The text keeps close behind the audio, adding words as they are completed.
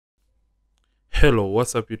Hello,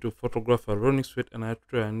 what's up YouTube? Photographer Ronnie Sweat and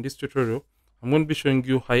in this tutorial I'm going to be showing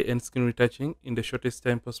you high-end skin retouching in the shortest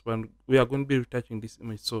time possible, and we are going to be retouching this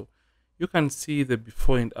image. So you can see the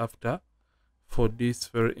before and after for this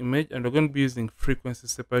very image, and we're going to be using frequency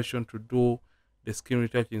separation to do the skin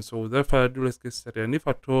retouching. So without further ado, let's get started. And if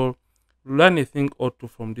at all you learn a thing or two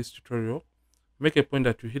from this tutorial, make a point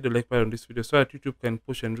that you hit the like button on this video so that YouTube can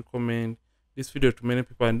push and recommend this video to many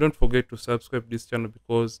people. And don't forget to subscribe to this channel,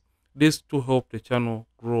 because this to help the channel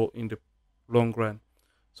grow in the long run.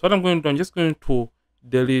 So what I'm going to do, I'm just going to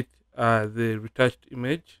delete the retouched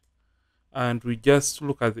image, and we just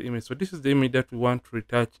look at the image. So this is the image that we want to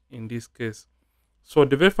retouch in this case. So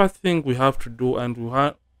the very first thing we have to do, and we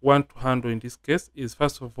want to handle in this case, is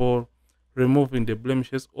first of all removing the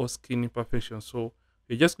blemishes or skin imperfections. So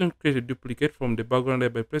we're just going to create a duplicate from the background layer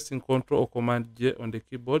by pressing Ctrl or Command J on the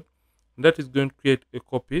keyboard. And that is going to create a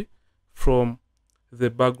copy from the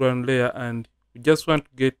background layer, and we just want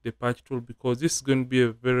to get the patch tool, because this is going to be a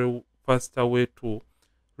very faster way to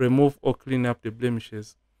remove or clean up the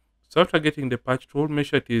blemishes. So after getting the patch tool, make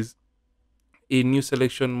sure it is in new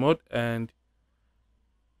selection mode and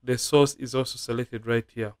the source is also selected right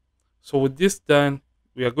here. So with this done,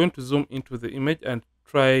 we are going to zoom into the image and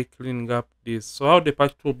try cleaning up this. So how the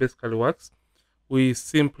patch tool basically works, we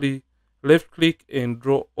simply left click and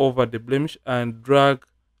draw over the blemish and drag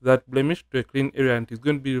that blemish to a clean area, and it's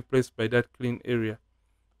going to be replaced by that clean area.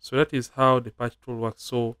 So that is how the patch tool works.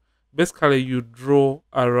 So basically you draw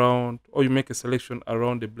around, or you make a selection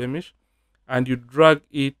around the blemish and you drag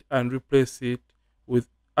it and replace it with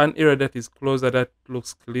an area that is closer, that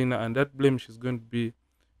looks cleaner, and that blemish is going to be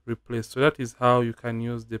replaced. So that is how you can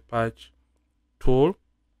use the patch tool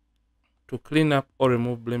to clean up or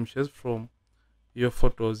remove blemishes from your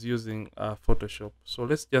photos using Photoshop. So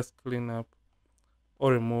let's just clean up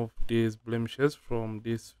or remove these blemishes from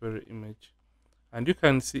this very image, and you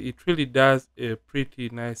can see it really does a pretty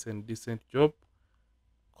nice and decent job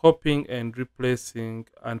copying and replacing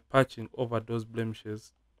and patching over those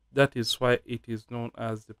blemishes. That is why it is known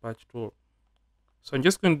as the patch tool. So I'm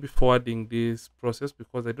just going to be forwarding this process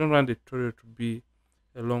because I don't want the tutorial to be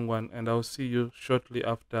a long one, and I'll see you shortly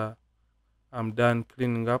after I'm done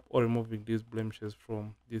cleaning up or removing these blemishes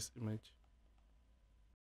from this image.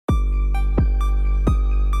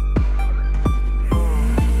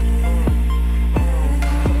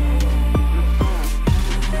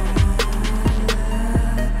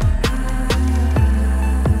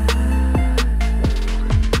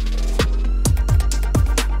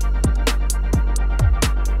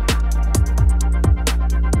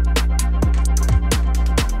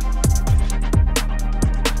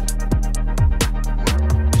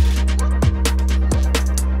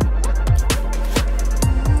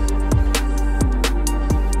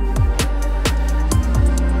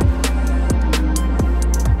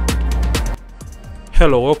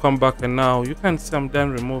 Hello, welcome back, and now you can see I'm done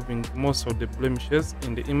removing most of the blemishes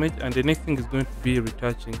in the image, and the next thing is going to be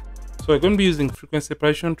retouching. So we're going to be using frequency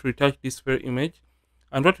separation to retouch this very image.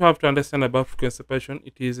 And what you have to understand about frequency separation,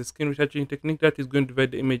 it is a skin retouching technique that is going to divide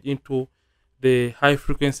the image into the high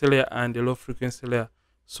frequency layer and the low frequency layer.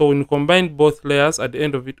 So when you combine both layers, at the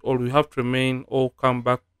end of it all, we have to remain or come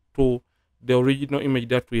back to the original image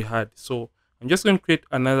that we had. So I'm just going to create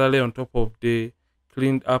another layer on top of the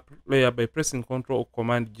cleaned up layer by pressing Ctrl or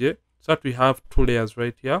Command J, so that we have two layers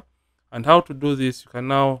right here. And how to do this, you can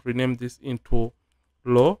now rename this into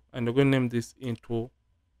low, and we're going to name this into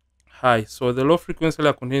high. So the low frequency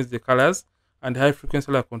layer contains the colors, and the high frequency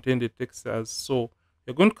layer contains the textures. So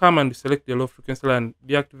you're going to come and select the low frequency layer and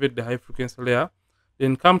deactivate the high frequency layer,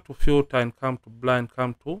 then come to filter and come to blur and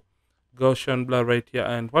come to Gaussian blur right here.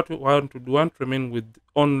 And what we want to do, we want to remain with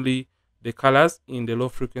only the colors in the low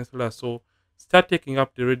frequency layer. So start taking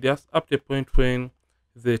up the radius up to the point when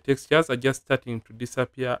the textures are just starting to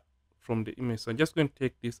disappear from the image. So I'm just going to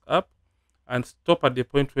take this up and stop at the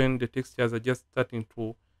point when the textures are just starting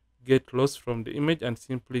to get lost from the image, and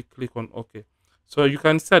simply click on OK. So you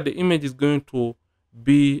can see that the image is going to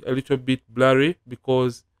be a little bit blurry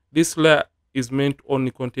because this layer is meant to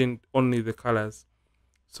only contain only the colors.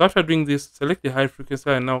 So after doing this, select the high frequency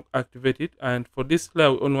layer and now activate it. And for this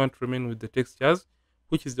layer, we only want to remain with the textures,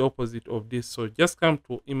 which is the opposite of this. So just come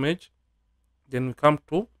to image, then we come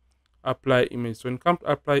to apply image. So when you come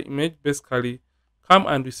to apply image, basically come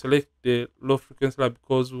and we select the low frequency layer,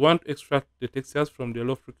 because we want to extract the textures from the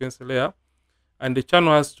low frequency layer, and the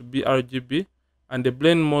channel has to be RGB, and the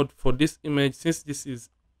blend mode for this image, since this is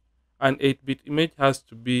an 8-bit image, has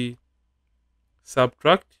to be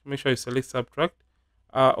subtract. Make sure you select subtract.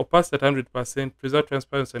 Opacity at 100%, preserve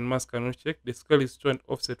transparency and mask cannot check. The scale is 2 and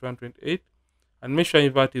offset 128. and make sure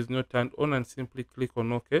invert is not turned on, and simply click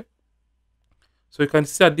on OK. So you can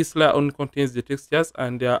see that this layer only contains the textures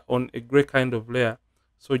and they are on a gray kind of layer.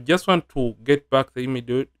 So just want to get back the image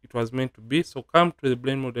it was meant to be. So come to the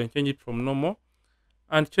blend mode and change it from normal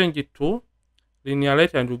and change it to linear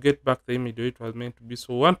light, and you get back the image it was meant to be.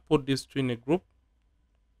 So we want to put these two in a group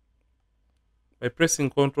by pressing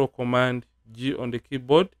Ctrl Command G on the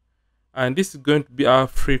keyboard, and this is going to be our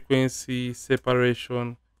frequency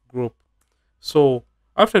separation group. So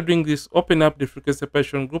after doing this, open up the frequency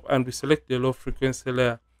separation group and we select the low frequency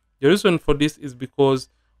layer. The reason for this is because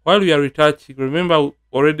while we are retouching, remember we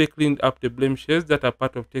already cleaned up the blemishes that are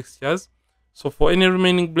part of textures. So for any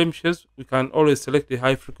remaining blemishes, we can always select the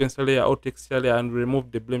high frequency layer or texture layer and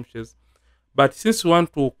remove the blemishes. But since we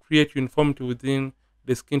want to create uniformity within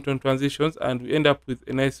the skin tone transitions and we end up with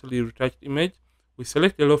a nicely retouched image, we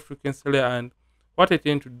select the low frequency layer, and what I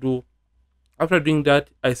tend to do after doing that,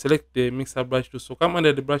 I select the mixer brush tool. So come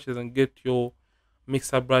under the brushes and get your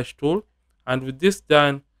mixer brush tool. And with this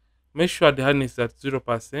done, make sure the hardness is at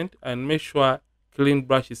 0% and make sure clean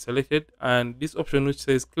brush is selected. And this option which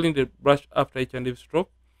says clean the brush after each and every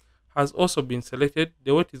stroke has also been selected.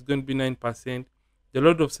 The weight is going to be 9%, the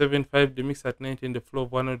load of 75, the mix at 90, and the flow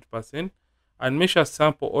of 100%. And make sure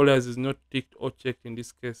sample all layers is not ticked or checked in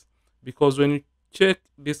this case, because when you check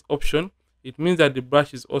this option, it means that the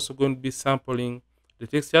brush is also going to be sampling the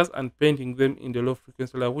textures and painting them in the low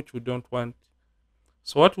frequency layer, which we don't want.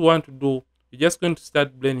 So what we want to do, we're just going to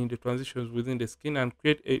start blending the transitions within the skin and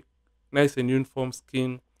create a nice and uniform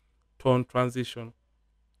skin tone transition.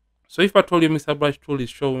 So if at all your mixer brush tool is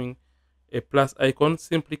showing a plus icon,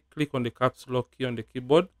 simply click on the caps lock key on the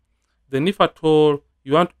keyboard. Then if at all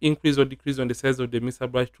you want to increase or decrease on the size of the mixer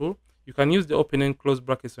brush tool, you can use the open and close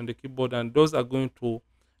brackets on the keyboard, and those are going to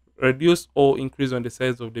reduce or increase on the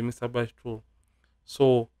size of the mixer brush tool.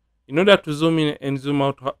 So in order to zoom in and zoom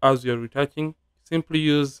out as you're retouching, simply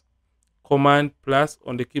use Command plus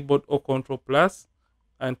on the keyboard or Control plus,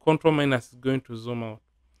 and Control minus is going to zoom out.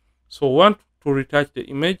 So we want to retouch the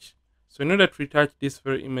image. So in order to retouch this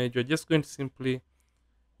very image, you're just going to simply,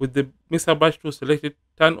 with the mixer brush tool selected,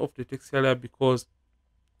 turn off the texture layer, because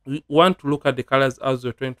we want to look at the colors as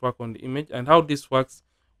we're trying to work on the image. And how this works,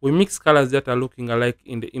 we mix colors that are looking alike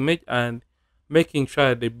in the image and making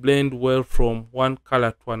sure they blend well from one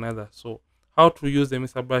color to another. So how to use the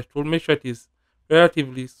mixer brush tool, make sure it is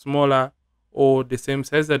relatively smaller or the same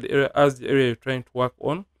size as the area you're trying to work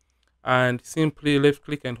on, and simply left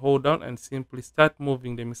click and hold down and simply start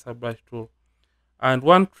moving the mixer brush tool. And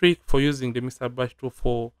one trick for using the mixer brush tool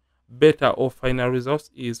for better or finer results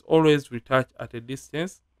is always retouch at a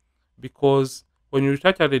distance, because when you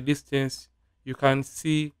retouch at a distance, you can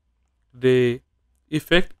see the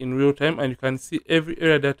effect in real time, and you can see every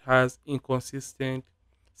area that has inconsistent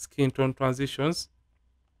skin tone transitions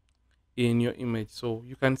in your image. So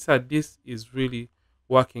you can see that this is really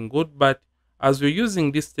working good. But as we're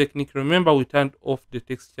using this technique, remember we turned off the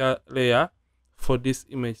texture layer for this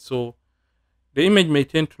image, so the image may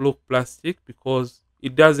tend to look plastic because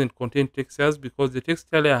it doesn't contain textures, because the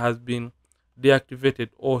texture layer has been deactivated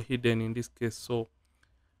or hidden in this case. So,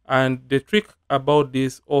 and the trick about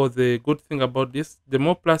this, or the good thing about this, the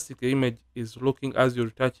more plastic the image is looking as you're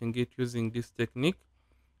retouching it using this technique,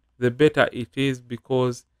 the better it is,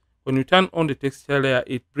 because when you turn on the texture layer,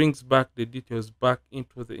 it brings back the details back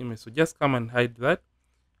into the image. So just come and hide that,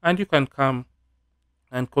 and you can come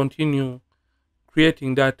and continue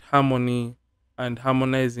creating that harmony and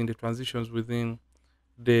harmonizing the transitions within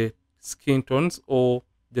the skin tones or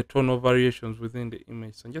the tonal variations within the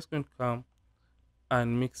image. So I'm just going to come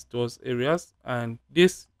and mix those areas, and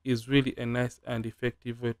this is really a nice and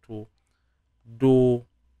effective way to do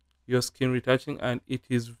your skin retouching, and it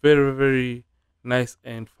is very nice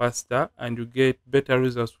and faster, and you get better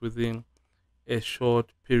results within a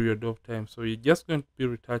short period of time. So you're just going to be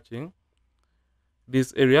retouching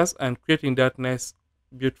these areas and creating that nice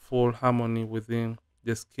beautiful harmony within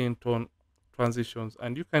the skin tone transitions,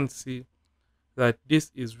 and you can see that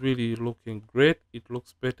this is really looking great. It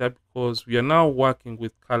looks better because we are now working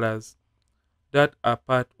with colors that are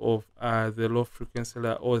part of the low frequency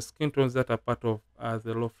layer, or skin tones that are part of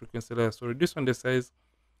the low frequency layer. So reduce on the size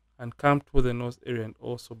and come to the nose area and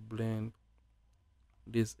also blend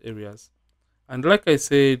these areas. And like I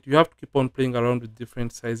said, you have to keep on playing around with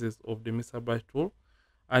different sizes of the mixer brush tool,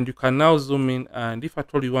 and you can now zoom in, and if at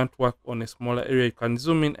all you want to work on a smaller area, you can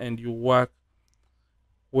zoom in and you work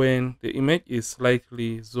when the image is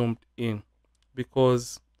slightly zoomed in,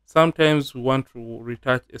 because sometimes we want to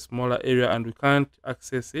retouch a smaller area and we can't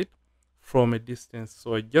access it from a distance.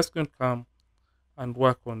 So I'm just going to come and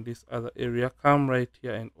work on this other area, come right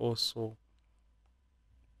here and also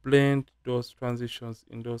blend those transitions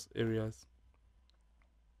in those areas.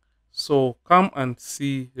 So come and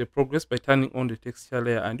see the progress by turning on the texture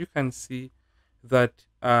layer, and you can see that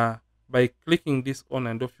by clicking this on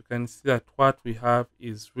and off, you can see that what we have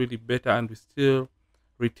is really better, and we still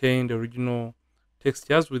retain the original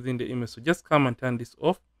textures within the image. So just come and turn this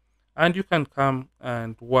off, and you can come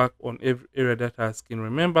and work on every area that has skin.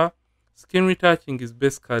 Remember, skin retouching is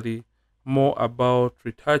basically more about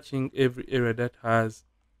retouching every area that has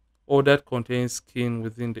or that contains skin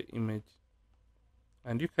within the image.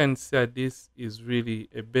 And you can see that this is really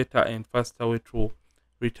a better and faster way to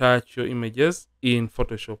retouch your images in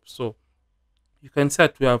Photoshop. So you can see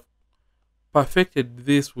that we have perfected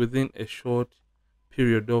this within a short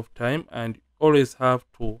period of time, and always have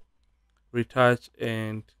to retouch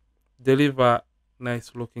and deliver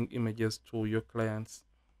nice looking images to your clients.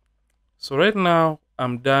 So right now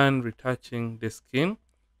I'm done retouching the skin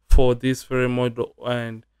for this very model,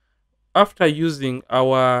 and after using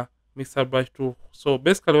our mixer brush tool, so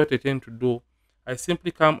basically what I tend to do, I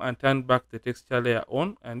simply come and turn back the texture layer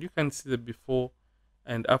on, and you can see the before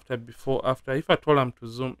and after. If at all I'm to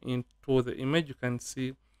zoom into the image, you can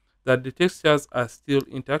see that the textures are still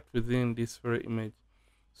intact within this very image.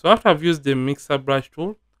 So after I've used the mixer brush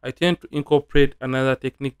tool, I tend to incorporate another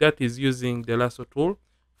technique, that is using the lasso tool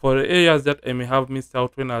for the areas that I may have missed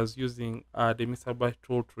out when I was using the mixer brush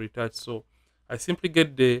tool to retouch. So I simply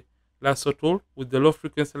get the lasso tool with the low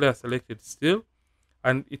frequency layer selected still,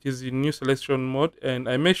 and it is in new selection mode, and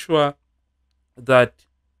I make sure that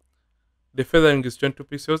the feathering is 22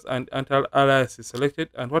 pixels and anti-alias is selected.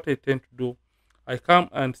 And what I tend to do, I come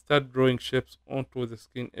and start drawing shapes onto the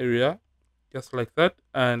skin area just like that,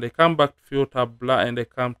 and I come back to filter blur, and I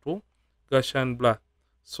come to Gaussian blur.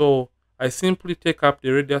 So I simply take up the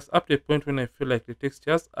radius up to a point when I feel like the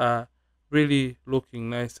textures are really looking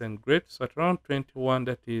nice and great. So at around 21,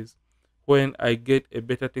 that is when I get a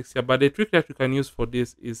better texture. But the trick that you can use for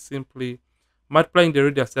this is simply multiplying the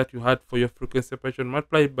radius that you had for your frequency separation,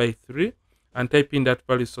 multiply it by 3 and type in that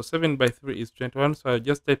value. So 7 by 3 is 21, so I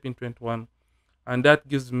just type in 21, and that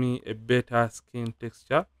gives me a better skin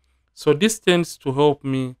texture. So this tends to help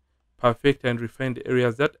me perfect and refine the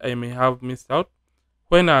areas that I may have missed out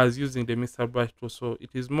when I was using the mixer brush tool. So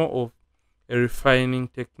it is more of a refining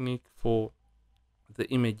technique for the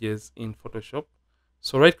images in Photoshop.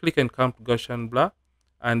 So right click and come to Gaussian blur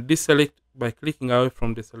and deselect by clicking away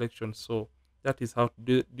from the selection. So that is how to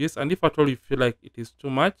do this. And if at all you feel like it is too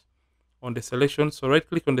much on the selection, so right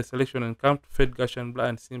click on the selection and come to fade Gaussian blur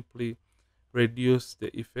and simply reduce the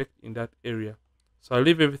effect in that area. So I'll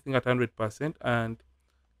leave everything at 100% and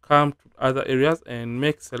come to other areas and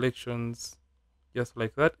make selections just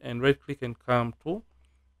like that, and right click and come to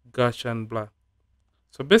Gaussian blur.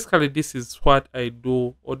 So basically this is what I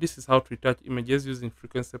do, or this is how to retouch images using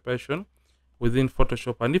frequency separation within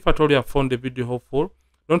Photoshop. And if at all you have found the video helpful,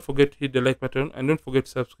 don't forget to hit the like button, and don't forget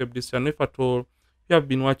to subscribe this channel. If at all you have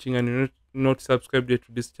been watching and you're not subscribed yet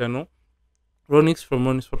to this channel, Ronix from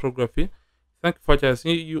Ronix Photography, thank you for watching. I'll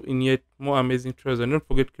see you in yet more amazing tutorials, and don't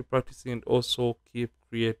forget to keep practicing and also keep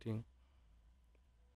creating.